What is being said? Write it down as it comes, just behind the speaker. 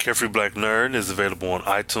Carefree Black Nerd is available on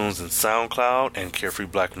iTunes and SoundCloud and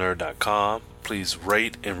carefreeblacknerd.com. Please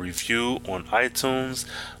rate and review on iTunes,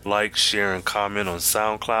 like, share, and comment on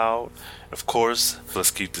SoundCloud. Of course, let's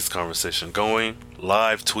keep this conversation going.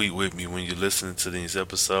 Live tweet with me when you're listening to these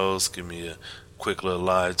episodes. Give me a quick little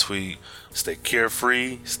live tweet. Stay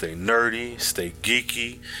carefree, stay nerdy, stay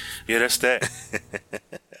geeky. Yeah, that's that.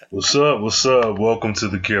 What's up? What's up? Welcome to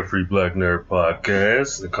the Carefree Black Nerd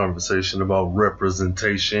Podcast, a conversation about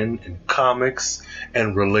representation in comics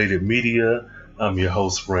and related media. I'm your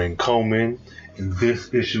host, Rain Coleman, and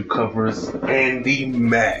this issue covers Andy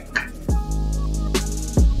Mack.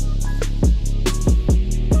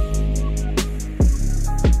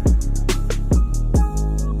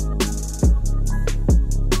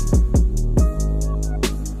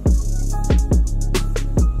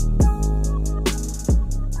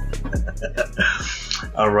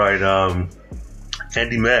 All right,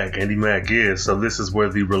 Andy Mack, yeah. So this is where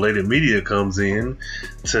the related media comes in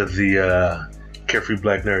to the Carefree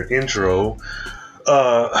Black Nerd intro.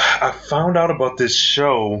 I found out about this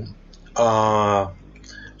show, at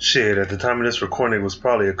the time of this recording, it was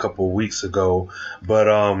probably a couple of weeks ago,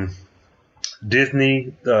 but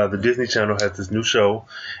Disney, the Disney Channel has this new show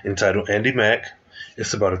entitled Andy Mack.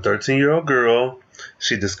 It's about a 13-year-old girl.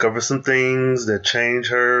 She discovers some things that change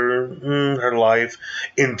her life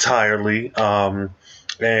entirely.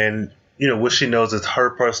 And, you know, what she knows is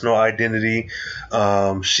her personal identity.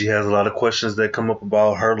 She has a lot of questions that come up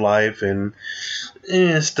about her life and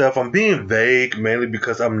stuff. I'm being vague mainly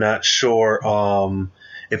because I'm not sure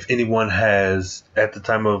if anyone has, at the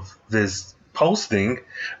time of this posting,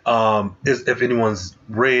 if anyone's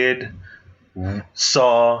read,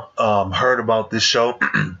 saw, heard about this show.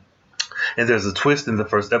 And there's a twist in the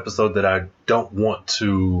first episode that I don't want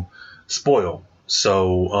to spoil.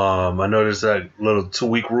 So I know there's that little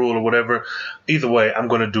 2-week rule or whatever. Either way, I'm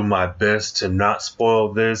going to do my best to not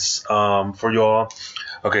spoil this for y'all.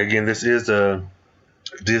 Okay, again, this is a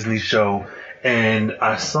Disney show. And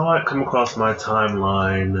I saw it come across my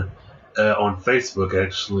timeline on Facebook,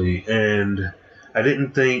 actually. And I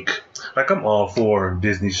didn't think, like, I'm all for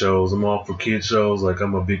Disney shows. I'm all for kid shows. Like,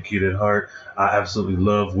 I'm a big kid at heart. I absolutely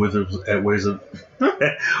love Wizards of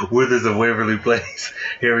Waverly Place,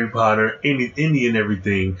 Harry Potter, any and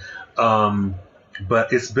everything.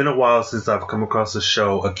 But it's been a while since I've come across a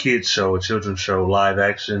show, a kid's show, a children's show, live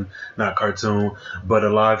action, not cartoon, but a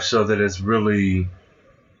live show that has really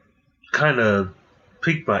kind of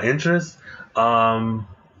piqued my interest. Mainly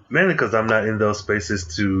because I'm not in those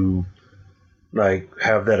spaces to like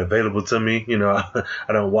have that available to me. You know, I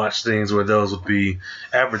don't watch things where those would be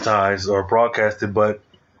advertised or broadcasted, but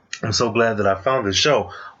I'm so glad that I found this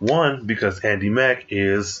show. One, because Andy Mack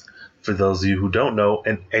is, for those of you who don't know,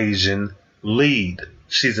 an Asian lead.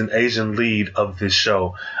 She's an Asian lead of this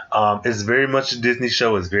show. It's very much a Disney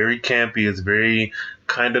show. It's very campy. It's very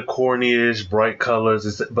kind of corny-ish, bright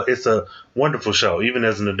colors. But it's a wonderful show. Even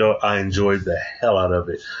as an adult, I enjoyed the hell out of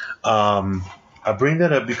it. I bring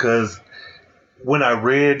that up because when I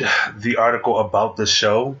read the article about the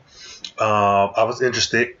show, I was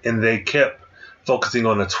interested, and they kept focusing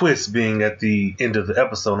on a twist being at the end of the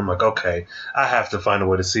episode. I'm like, okay, I have to find a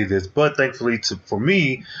way to see this. But thankfully, for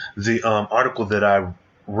me, the article that I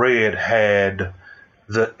read had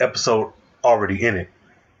the episode already in it.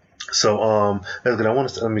 So that's good.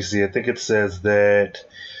 Let me see. I think it says that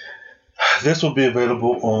this will be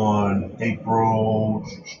available on April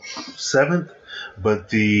 7th. But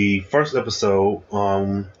the first episode,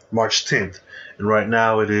 March 10th. And right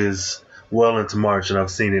now it is well into March, and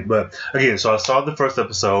I've seen it. But again, so I saw the first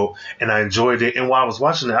episode, and I enjoyed it. And while I was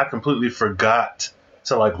watching it, I completely forgot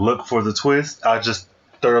to like look for the twist. I just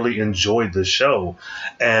thoroughly enjoyed the show.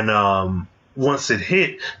 And once it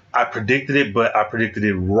hit, I predicted it, but I predicted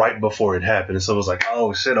it right before it happened. And so it was like,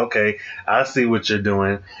 oh, shit, okay, I see what you're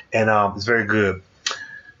doing. And it's very good.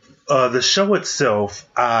 The show itself,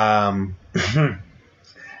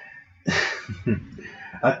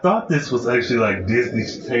 I thought this was actually like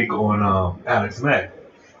Disney's take on Alex Mack.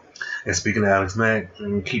 And speaking of Alex Mack,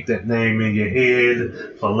 keep that name in your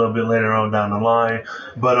head for a little bit later on down the line.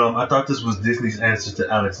 But I thought this was Disney's answer to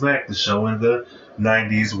Alex Mack, the show in the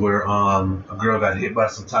 90s where a girl got hit by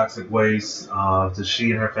some toxic waste. So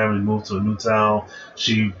she and her family moved to a new town.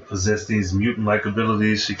 She possessed these mutant-like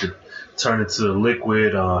abilities. She could turn into a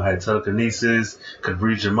liquid, had telekinesis, could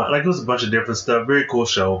read your mind. Like, it was a bunch of different stuff. Very cool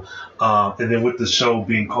show. And then with the show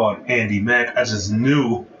being called Andy Mack, I just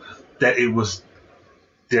knew that it was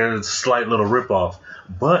their slight little ripoff.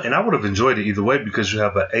 And I would have enjoyed it either way because you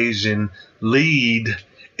have an Asian lead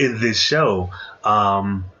in this show.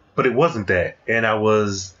 But it wasn't that. And I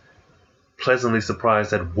was pleasantly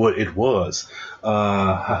surprised at what it was.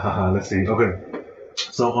 Let's see. Okay.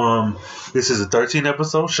 So this is a 13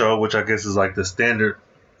 episode show, which I guess is like the standard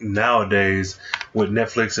nowadays with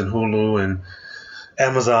Netflix and Hulu and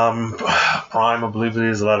Amazon Prime, I believe it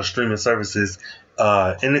is, a lot of streaming services.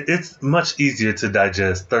 And it's much easier to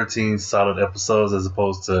digest 13 solid episodes as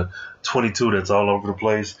opposed to 22 that's all over the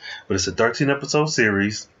place. But it's a 13 episode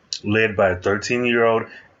series led by a 13-year-old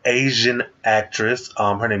Asian actress.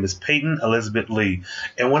 Her name is Peyton Elizabeth Lee.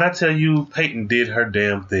 And when I tell you Peyton did her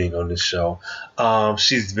damn thing on this show,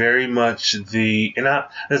 she's very much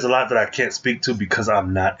there's a lot that I can't speak to because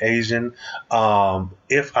I'm not Asian.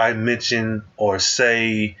 If I mention or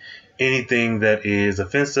say anything that is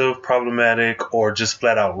offensive, problematic, or just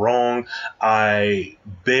flat out wrong, I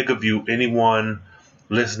beg of you, anyone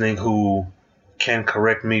listening who can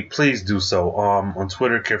correct me, please do so. On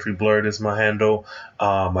Twitter, Carefree Blurred is my handle.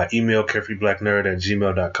 My email,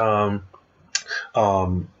 carefreeblacknerd@gmail.com.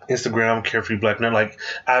 Instagram, carefreeblacknerd.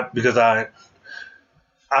 Because I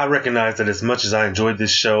recognize that as much as I enjoyed this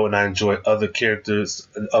show and I enjoy other characters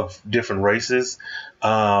of different races,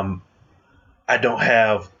 I don't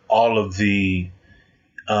have all of the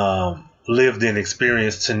lived-in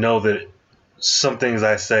experience to know that some things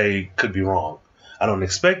I say could be wrong. I don't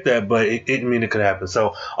expect that, but it mean it could happen.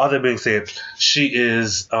 So all that being said, she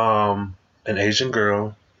is an Asian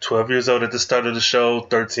girl, 12 years old at the start of the show,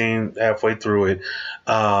 13 halfway through it.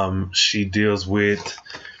 She deals with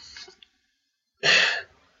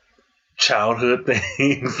childhood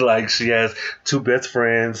things. Like she has two best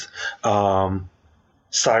friends,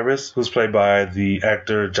 Cyrus, who's played by the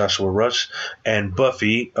actor Joshua Rush, and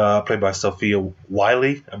Buffy, played by Sophia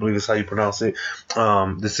Wiley, I believe is how you pronounce it.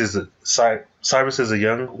 Cyrus is a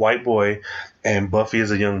young white boy, and Buffy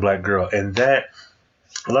is a young black girl, and that.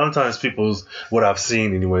 A lot of times what I've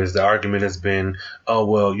seen anyways, the argument has been, oh,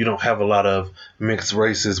 well, you don't have a lot of mixed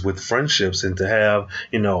races with friendships, and to have,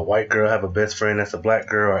 a white girl have a best friend that's a black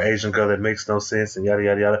girl or Asian girl, that makes no sense, and yada,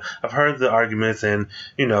 yada, yada. I've heard the arguments, and,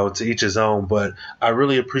 to each his own, but I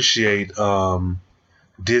really appreciate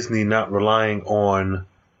Disney not relying on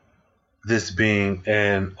this being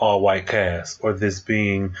an all-white cast, or this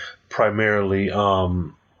being primarily,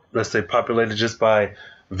 let's say, populated just by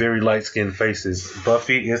very light-skinned faces.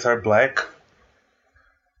 Buffy is her black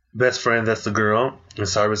best friend, that's the girl, and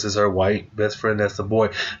Cyrus is her white best friend, that's the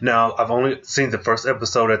boy. Now, I've only seen the first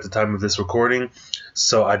episode at the time of this recording,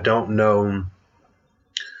 so I don't know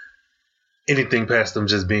anything past them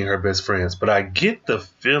just being her best friends. But I get the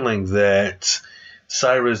feeling that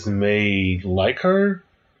Cyrus may like her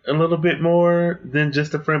a little bit more than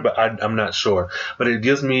just a friend, but I'm not sure. But it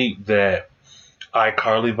gives me that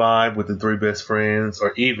iCarly vibe with the three best friends,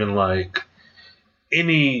 or even like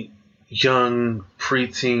any young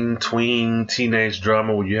preteen, tween, teenage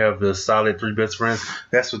drama where you have the solid three best friends.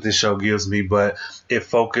 That's what this show gives me. But it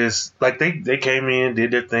focused, like they came in,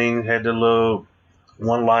 did their thing, had their little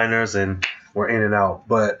one-liners, and were in and out.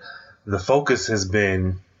 But the focus has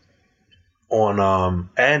been on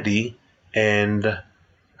Andy and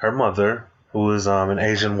her mother, who is an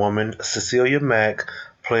Asian woman, Cecilia Mack,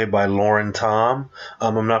 played by Lauren Tom.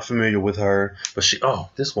 I'm not familiar with her, but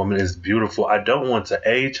this woman is beautiful. I don't want to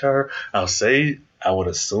age her. I would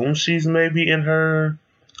assume she's maybe in her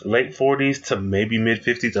late 40s to maybe mid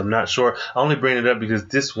 50s. I'm not sure. I only bring it up because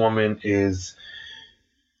this woman is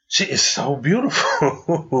so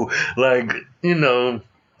beautiful. Like,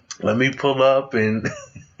 let me pull up and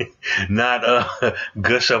not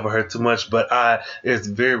gush over her too much, but it's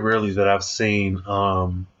very rarely that I've seen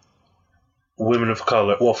women of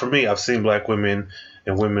color. Well, for me, I've seen black women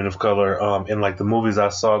and women of color in like the movies I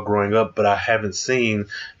saw growing up, but I haven't seen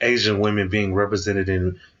Asian women being represented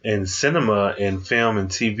in cinema and film and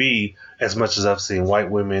TV as much as I've seen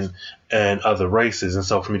white women and other races. And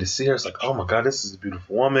so for me to see her, it's like, oh my God, this is a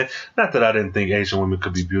beautiful woman. Not that I didn't think Asian women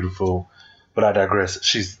could be beautiful, but I digress.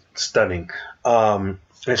 She's stunning. And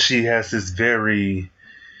she has this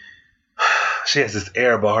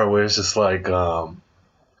air about her where it's just like,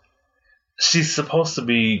 she's supposed to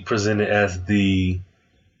be presented as the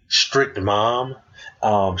strict mom.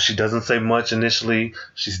 She doesn't say much initially.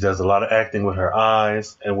 She does a lot of acting with her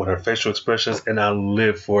eyes and with her facial expressions, and I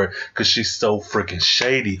live for it because she's so freaking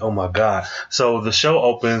shady. Oh my God. So the show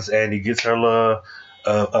opens and he gets her little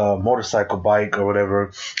motorcycle bike or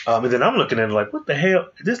whatever. And then I'm looking at it like, what the hell?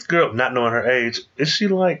 This girl, not knowing her age, is she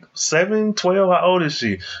like 7, 12? How old is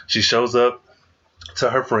she? She shows up to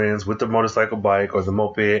her friends with the motorcycle bike or the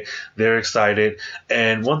moped. They're excited.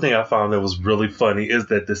 And one thing I found that was really funny is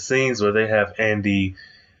that the scenes where they have Andy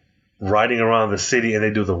riding around the city and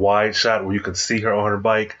they do the wide shot where you can see her on her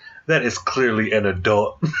bike, that is clearly an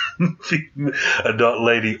adult adult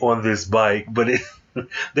lady on this bike, but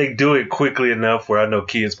they do it quickly enough where I know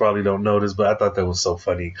kids probably don't notice, but I thought that was so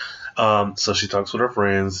funny. So she talks with her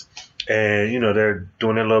friends, and they're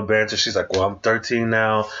doing their little banter. She's like, "Well, I'm 13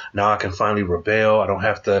 now. Now I can finally rebel. I don't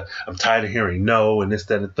have to. I'm tired of hearing no and this,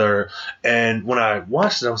 that, and the third." And when I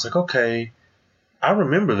watched it, I was like, "Okay, I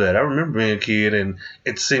remember that. I remember being a kid, and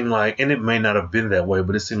it seemed like, and it may not have been that way,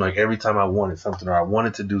 but it seemed like every time I wanted something or I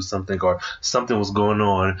wanted to do something or something was going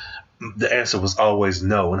on, the answer was always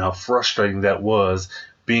no, and how frustrating that was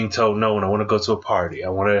being told no when I want to go to a party, I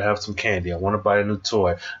want to have some candy, I want to buy a new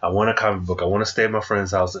toy, I want a comic book, I want to stay at my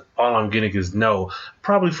friend's house. All I'm getting is no,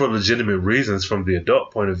 probably for legitimate reasons from the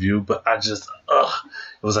adult point of view, but I just, it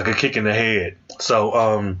was like a kick in the head.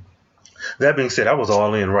 So, that being said, I was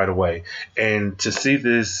all in right away. And to see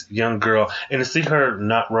this young girl and to see her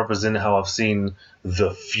not represented how I've seen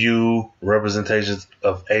the few representations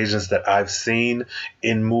of Asians that I've seen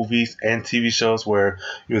in movies and TV shows, where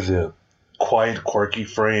you're the quiet, quirky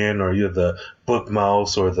friend, or you're the book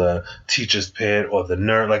mouse, or the teacher's pet, or the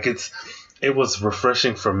nerd. Like, it was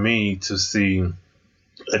refreshing for me to see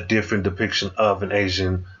a different depiction of an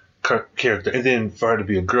Asian character. And then for her to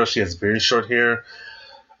be a girl, she has very short hair.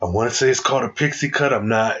 I want to say it's called a pixie cut. I'm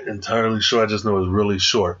not entirely sure. I just know it's really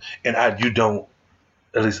short. And at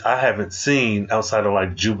least I haven't seen, outside of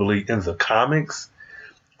like Jubilee in the comics,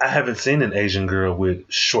 I haven't seen an Asian girl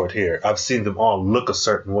with short hair. I've seen them all look a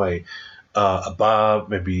certain way. A bob,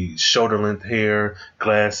 maybe shoulder length hair,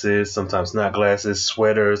 glasses, sometimes not glasses,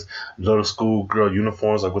 sweaters, little schoolgirl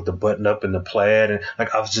uniforms, like with the button up and the plaid. And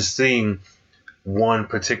like, I was just seeing one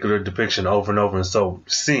particular depiction over and over. And so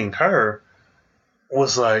seeing her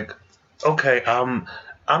was like, okay, I'm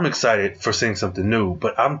excited for seeing something new,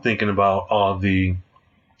 but I'm thinking about all the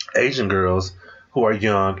Asian girls who are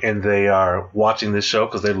young and they are watching this show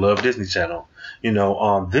because they love Disney Channel.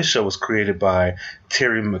 This show was created by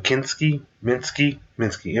Terry Minsky, Minsky,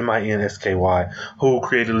 who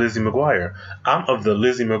created Lizzie McGuire. I'm of the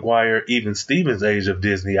Lizzie McGuire, even Stevens age of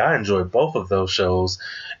Disney. I enjoy both of those shows,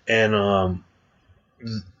 and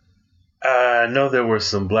I know there were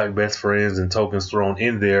some Black best friends and tokens thrown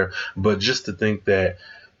in there, but just to think that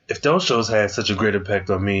if those shows had such a great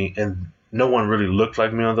impact on me and no one really looked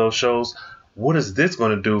like me on those shows, what is this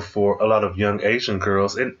going to do for a lot of young Asian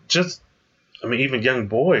girls and even young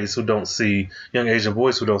boys who don't see, young Asian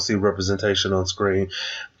boys who don't see representation on screen?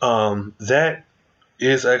 That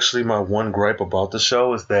is actually my one gripe about the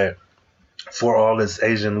show, is that for all its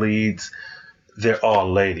Asian leads, they're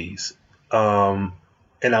all ladies.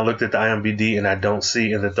 And I looked at the IMDb and I don't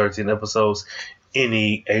see in the 13 episodes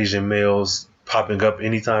any Asian males popping up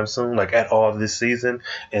anytime soon, like at all this season.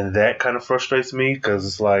 And that kind of frustrates me because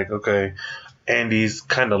it's like, okay, Andy's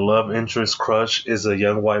kind of love interest crush is a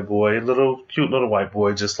young white boy, cute little white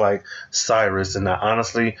boy, just like Cyrus. And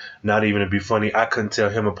honestly, not even to be funny, I couldn't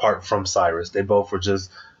tell him apart from Cyrus. They both were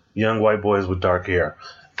just young white boys with dark hair.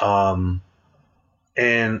 And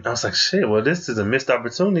I was like, shit, well, this is a missed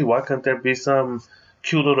opportunity. Why couldn't there be some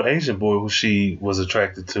cute little Asian boy who she was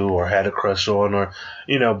attracted to or had a crush on, or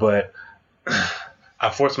but I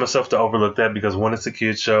forced myself to overlook that because one, it's a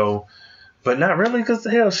kid show, but not really, because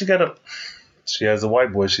hell, she has a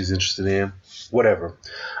white boy she's interested in, whatever.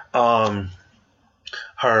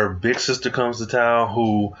 Her big sister comes to town,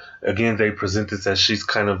 who again they present this as she's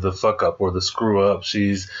kind of the fuck up or the screw up.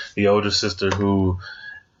 She's the older sister who,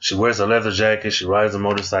 she wears a leather jacket, she rides a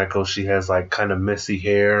motorcycle, she has like kind of messy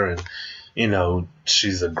hair, and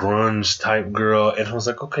she's a grunge type girl. And I was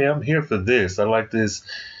like, okay, I'm here for this. I like this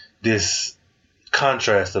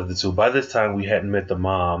contrast of the two. By this time, we hadn't met the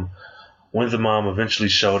mom. When the mom eventually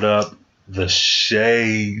showed up, the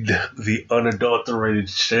shade, the unadulterated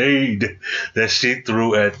shade that she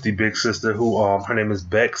threw at the big sister, who her name is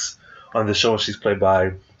Bex on the show, and she's played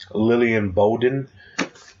by Lillian Bowden.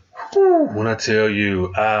 When I tell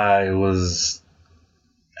you, I don't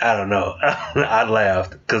know. I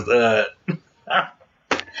laughed because I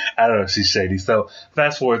don't know. She's shady. So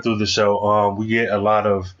fast forward through the show, we get a lot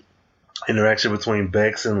of interaction between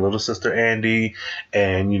Bex and little sister Andy,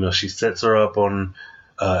 and she sets her up on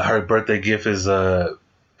her birthday gift is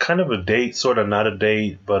kind of a date, sort of not a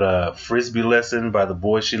date, but a frisbee lesson by the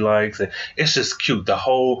boy she likes. And it's just cute.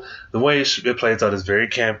 The way it plays out is very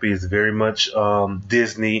campy. It's very much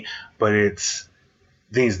Disney, but it's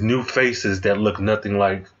these new faces that look nothing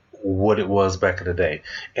like what it was back in the day.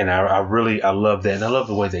 And I love that. And I love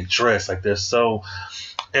the way they dress. Like, they're so,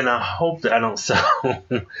 and I hope that I don't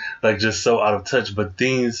sound like just so out of touch, but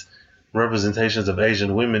these representations of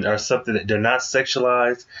Asian women are something that they're not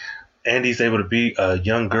sexualized. Andy's able to be a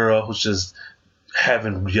young girl who's just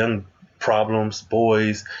having young problems,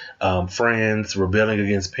 boys, friends, rebelling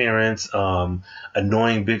against parents,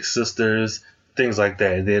 annoying big sisters, things like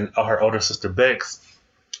that. And then her older sister Bex,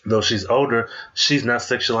 though she's older, she's not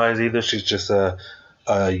sexualized either. She's just a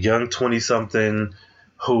young 20 something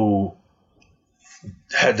who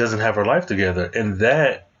doesn't have her life together. And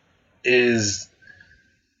that is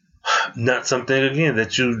not something, again,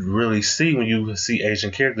 that you really see when you see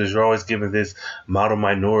Asian characters. You're always given this model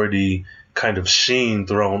minority kind of sheen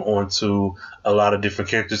thrown onto a lot of different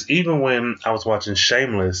characters. Even when I was watching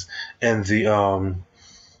Shameless, and the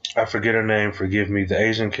I forget her name, forgive me, the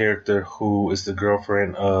Asian character who is the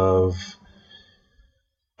girlfriend of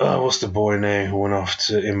what's the boy name who went off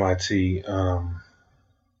to MIT,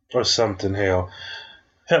 or something, hell.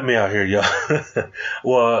 Help me out here, y'all.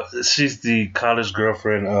 Well, she's the college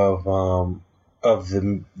girlfriend of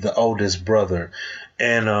the oldest brother,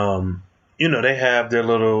 and they have their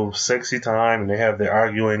little sexy time, and they have their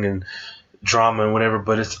arguing and drama and whatever.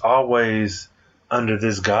 But it's always under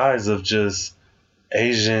this guise of just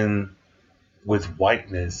Asian with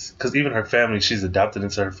whiteness, because even her family, she's adopted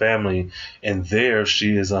into her family, and there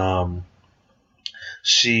she is.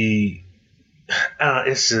 She,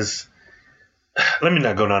 it's just, let me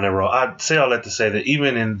not go down that road. I'd say all that to say that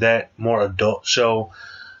even in that more adult show,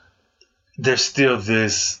 there's still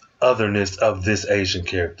this otherness of this Asian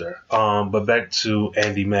character. But back to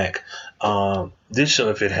Andy Mack. This show,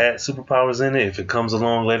 if it had superpowers in it, if it comes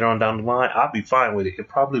along later on down the line, I'll be fine with it. It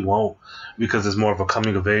probably won't, because it's more of a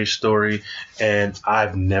coming of age story, and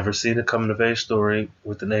I've never seen a coming of age story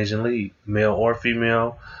with an Asian lead, male or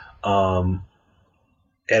female. And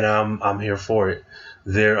I'm here for it.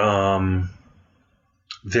 There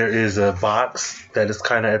is a box that is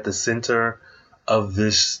kind of at the center of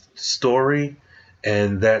this story,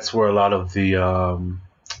 and that's where a lot of the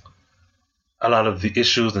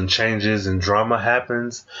issues and changes and drama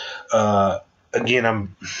happens. Again,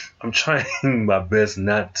 I'm trying my best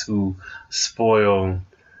not to spoil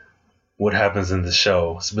what happens in the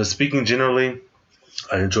show. But speaking generally,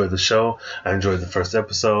 I enjoyed the show. I enjoyed the first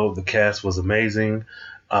episode. The cast was amazing.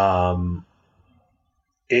 I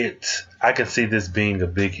can see this being a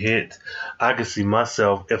big hit. I can see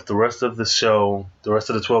myself, if the rest of the show, the rest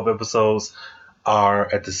of the 12 episodes are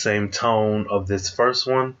at the same tone of this first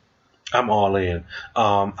one, I'm all in.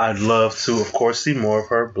 I'd love to, of course, see more of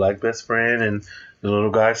her black best friend and the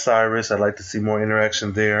little guy Cyrus. I'd like to see more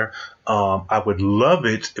interaction there. I would love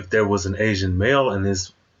it if there was an Asian male in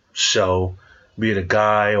this show, be it a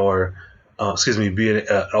guy or be it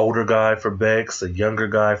an older guy for Bex, a younger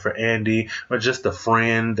guy for Andy, or just a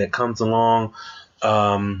friend that comes along.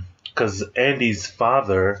 Because Andy's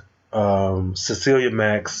father, Cecilia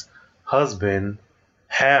Mack's husband,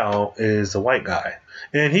 Hal, is a white guy.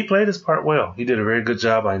 And he played his part well. He did a very good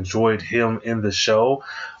job. I enjoyed him in the show.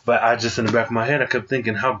 But I just, in the back of my head, I kept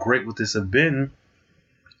thinking, how great would this have been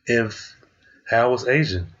if Hal was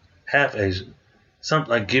Asian, half Asian?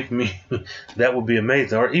 Something like, give me, that would be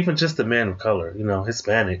amazing. Or even just a man of color,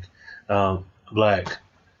 Hispanic, black.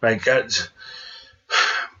 Like, I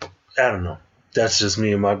don't know. That's just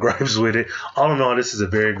me and my gripes with it. All in all, this is a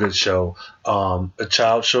very good show. A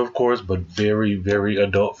child show, of course, but very, very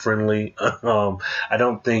adult friendly. I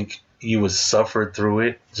don't think you would suffer through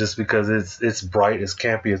it just because it's bright, it's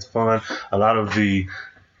campy, it's fun. A lot of the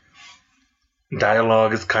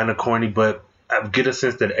dialogue is kind of corny, but I get a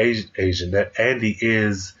sense that that Andy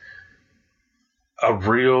is a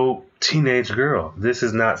real teenage girl. This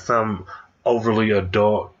is not some overly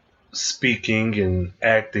adult speaking and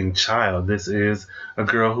acting child. This is a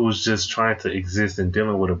girl who's just trying to exist and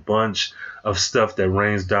dealing with a bunch of stuff that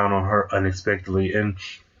rains down on her unexpectedly. And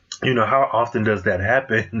how often does that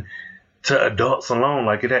happen to adults alone?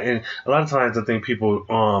 Like it, and a lot of times I think people,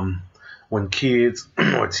 when kids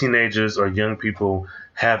or teenagers or young people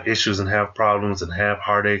have issues and have problems and have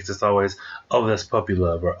heartaches, it's always, oh, that's puppy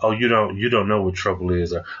love, or oh, you don't know what trouble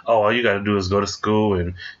is, or oh, all you got to do is go to school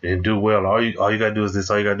and do well. All you got to do is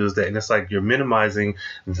this, all you got to do is that. And it's like you're minimizing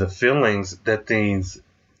the feelings that these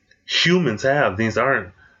humans have. These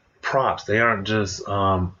aren't props. They aren't just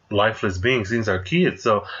lifeless beings. These are kids.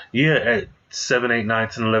 So yeah, at 7, 8, 9,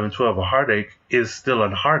 10, 11, 12, a heartache is still a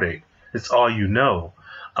heartache. It's all you know.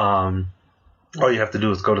 All you have to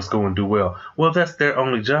do is go to school and do well. Well, that's their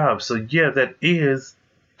only job. So yeah, that is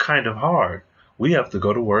kind of hard. We have to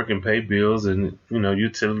go to work and pay bills and,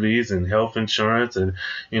 utilities and health insurance and,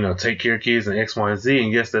 take care of kids and X, Y, and Z.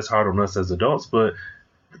 And yes, that's hard on us as adults, but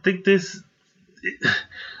I think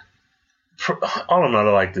all in all,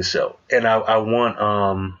 I like this show. And I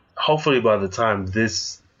want, hopefully by the time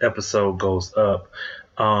this episode goes up,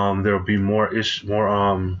 there'll be more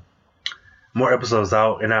more episodes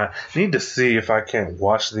out, and I need to see if I can't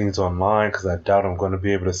watch these online because I doubt I'm going to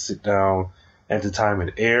be able to sit down at the time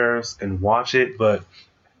it airs and watch it. But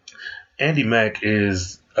Andy Mack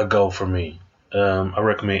is a go for me. I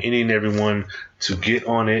recommend any and everyone to get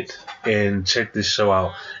on it and check this show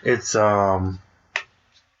out. It's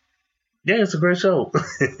yeah, it's a great show.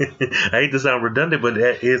 I hate to sound redundant, but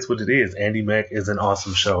that is what it is. Andy Mack is an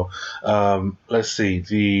awesome show. Let's see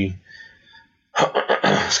the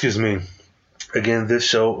excuse me. Again, this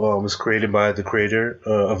show was created by the creator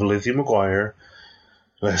of Lizzie McGuire.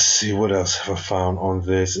 Let's see what else have I found on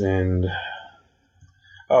this. And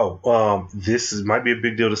might be a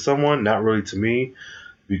big deal to someone, not really to me,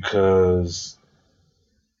 because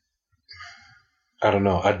I don't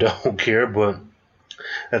know, I don't care. But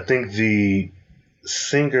I think the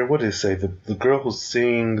singer, what did it say? The girl who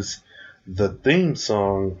sings the theme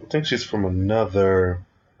song, I think she's from another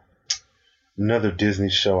Disney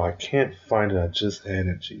show. I can't find it. I just had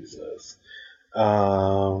it. Jesus.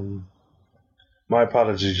 My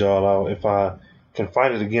apologies, y'all. If I can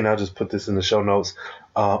find it again, I'll just put this in the show notes.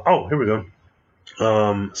 Here we go.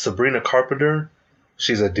 Sabrina Carpenter.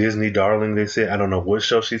 She's a Disney darling, they say. I don't know what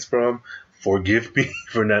show she's from. Forgive me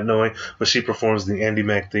for not knowing. But she performs the Andy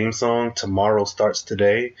Mack theme song, Tomorrow Starts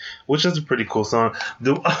Today, which is a pretty cool song.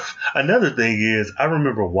 Another thing is, I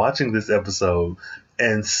remember watching this episode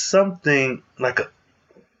and something like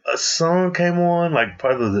a song came on, like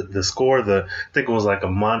part of the score. I think it was like a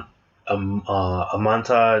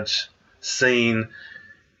montage scene.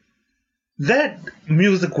 That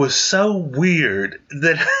music was so weird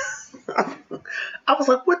that I was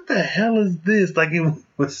like, what the hell is this? Like, it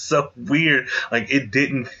was so weird. Like, it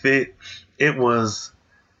didn't fit. It was,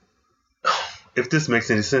 if this makes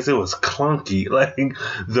any sense, it was clunky. Like,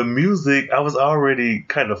 the music, I was already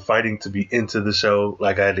kind of fighting to be into the show.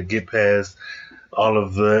 Like, I had to get past all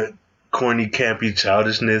of the corny, campy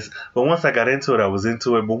childishness. But once I got into it, I was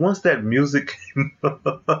into it. But once that music came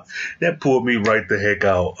up, that pulled me right the heck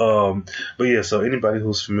out. But yeah, so anybody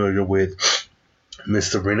who's familiar with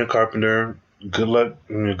Miss Sabrina Carpenter, good luck.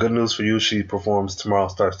 Good news for you. She performs Tomorrow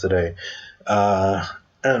Starts Today. I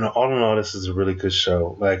don't know. All in all, this is a really good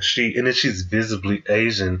show. Like, she's visibly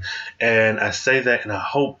Asian. And I say that, and I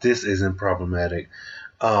hope this isn't problematic.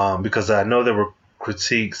 Because I know there were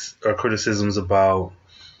critiques or criticisms about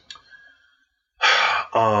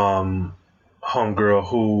homegirl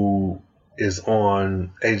who is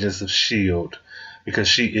on Agents of S.H.I.E.L.D. because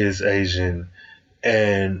she is Asian,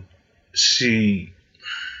 and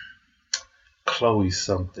Chloe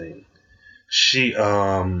something.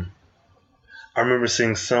 I remember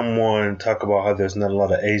seeing someone talk about how there's not a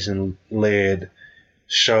lot of Asian led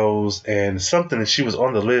shows, and something that she was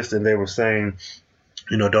on the list, and they were saying,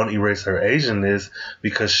 don't erase her Asianness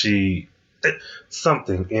because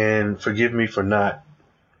something. And forgive me for not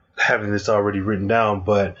having this already written down,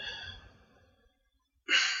 but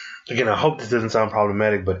again, I hope this doesn't sound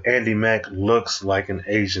problematic, but Andy Mack looks like an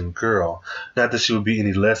Asian girl. Not that she would be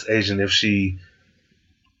any less Asian if she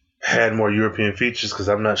had more European features, because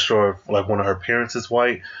I'm not sure if like one of her parents is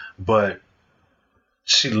white, but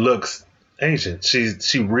she looks Asian.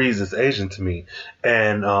 She reads as Asian to me,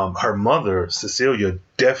 and her mother Cecilia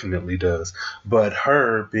definitely does. But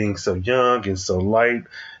her being so young and so light,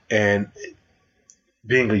 and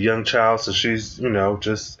being a young child, so she's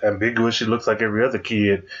just ambiguous. She looks like every other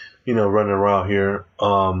kid, running around here.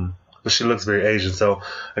 But she looks very Asian. So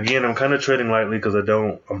again, I'm kind of treading lightly because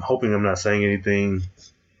I'm hoping I'm not saying anything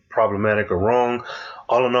problematic or wrong.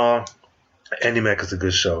 All in all, Andy Mack is a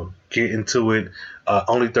good show. Get into it.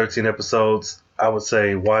 Only 13 episodes. I would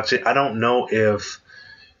say watch it. I don't know if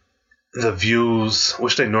the views,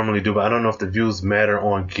 which they normally do, but I don't know if the views matter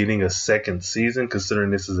on getting a second season,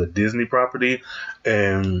 considering this is a Disney property.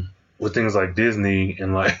 And with things like Disney,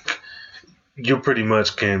 and like, you pretty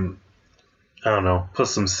much can, I don't know, put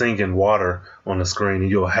some singing water on the screen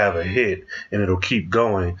and you'll have a hit and it'll keep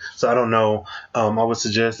going. So I don't know. I would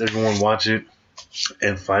suggest everyone watch it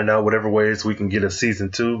and find out whatever ways we can get a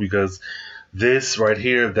season 2, because this right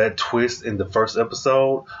here, that twist in the first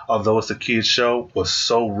episode, although it's a kid's show, was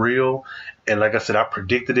so real. And like I said, I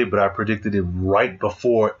predicted it, but I predicted it right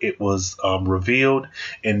before it was revealed.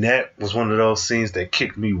 And that was one of those scenes that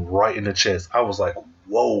kicked me right in the chest. I was like,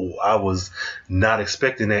 whoa, I was not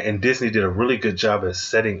expecting that. And Disney did a really good job at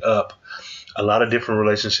setting up a lot of different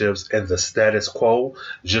relationships and the status quo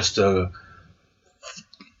just to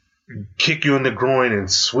kick you in the groin and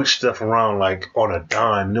switch stuff around like on a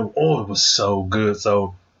dime. It was so good.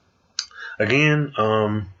 So again,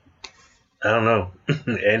 I don't know.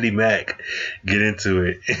 Andy Mack, get into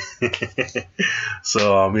it.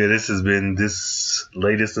 So, yeah, this has been this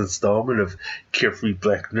latest installment of Carefree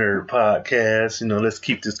Black Nerd Podcast. Let's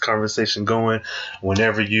keep this conversation going.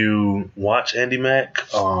 Whenever you watch Andy Mack,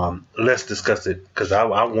 let's discuss it, because I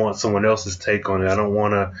want someone else's take on it. I don't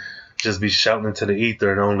want to just be shouting into the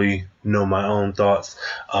ether and only know my own thoughts.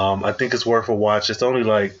 I think it's worth a watch. It's only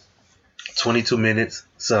like 22 minutes,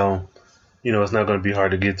 so it's not going to be hard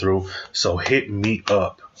to get through. So hit me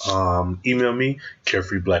up. Email me,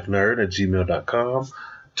 carefreeblacknerd@gmail.com.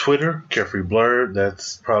 Twitter, carefreeblurred.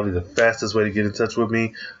 That's probably the fastest way to get in touch with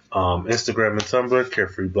me. Instagram and Tumblr,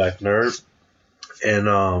 carefreeblacknerd.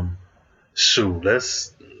 And shoot,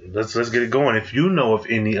 let's get it going. If you know of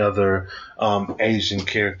any other Asian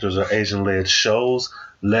characters or Asian-led shows,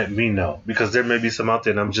 let me know, because there may be some out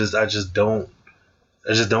there, and I just don't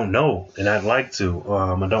know, and I'd like to.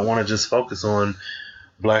 I don't want to just focus on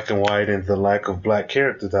black and white and the lack of black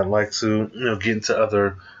characters. I'd like to, get into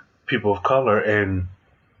other people of color, and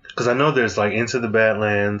because I know there's like Into the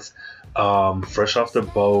Badlands, Fresh Off the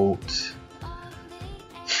Boat.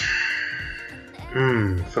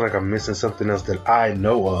 I feel like I'm missing something else that I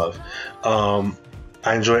know of.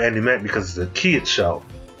 I enjoy Andy Mack because it's a kid show.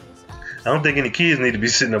 I don't think any kids need to be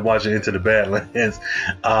sitting up watching Into the Badlands.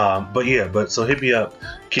 But so hit me up.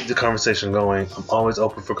 Keep the conversation going. I'm always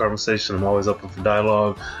open for conversation. I'm always open for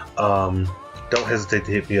dialogue. Don't hesitate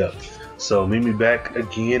to hit me up. So meet me back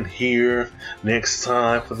again here next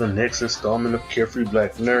time for the next installment of Carefree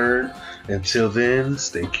Black Nerd. Until then,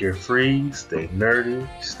 stay carefree, stay nerdy,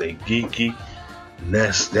 stay geeky, and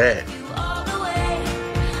that's that.